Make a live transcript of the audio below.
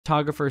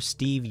Cinematographer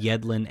Steve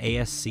Yedlin,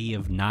 ASC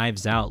of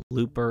Knives Out,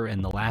 Looper,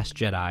 and The Last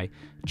Jedi,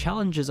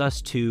 challenges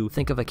us to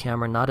think of a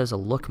camera not as a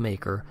look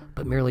maker,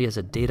 but merely as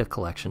a data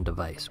collection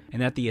device, and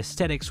that the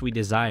aesthetics we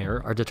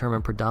desire are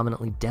determined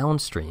predominantly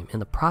downstream in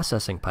the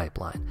processing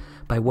pipeline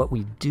by what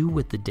we do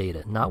with the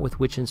data, not with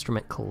which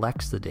instrument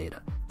collects the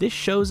data. This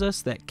shows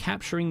us that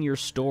capturing your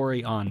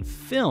story on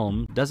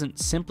film doesn't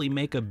simply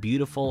make a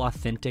beautiful,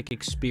 authentic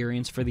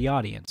experience for the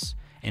audience,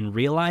 and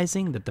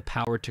realizing that the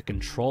power to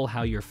control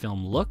how your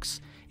film looks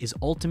is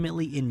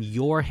ultimately in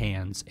your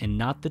hands and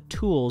not the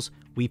tools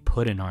we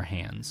put in our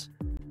hands.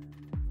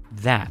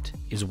 That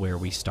is where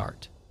we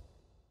start.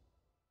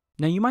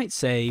 Now you might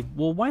say,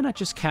 well, why not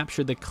just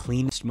capture the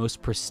cleanest,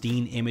 most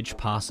pristine image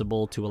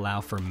possible to allow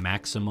for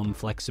maximum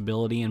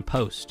flexibility in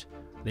post?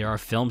 There are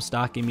film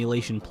stock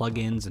emulation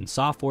plugins and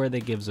software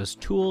that gives us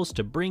tools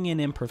to bring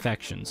in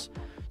imperfections.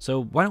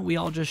 So why don't we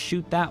all just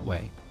shoot that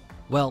way?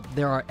 Well,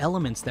 there are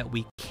elements that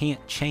we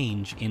can't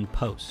change in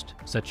post,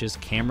 such as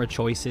camera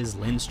choices,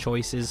 lens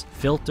choices,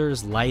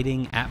 filters,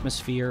 lighting,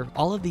 atmosphere.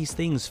 All of these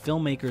things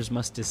filmmakers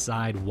must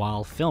decide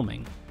while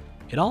filming.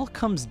 It all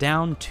comes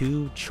down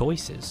to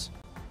choices.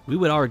 We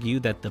would argue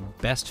that the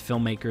best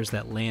filmmakers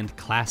that land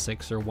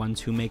classics are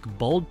ones who make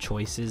bold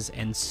choices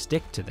and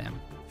stick to them.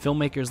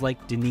 Filmmakers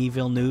like Denis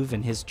Villeneuve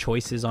and his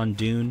choices on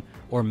Dune,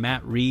 or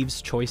Matt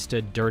Reeves' choice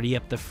to dirty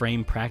up the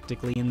frame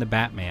practically in The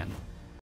Batman.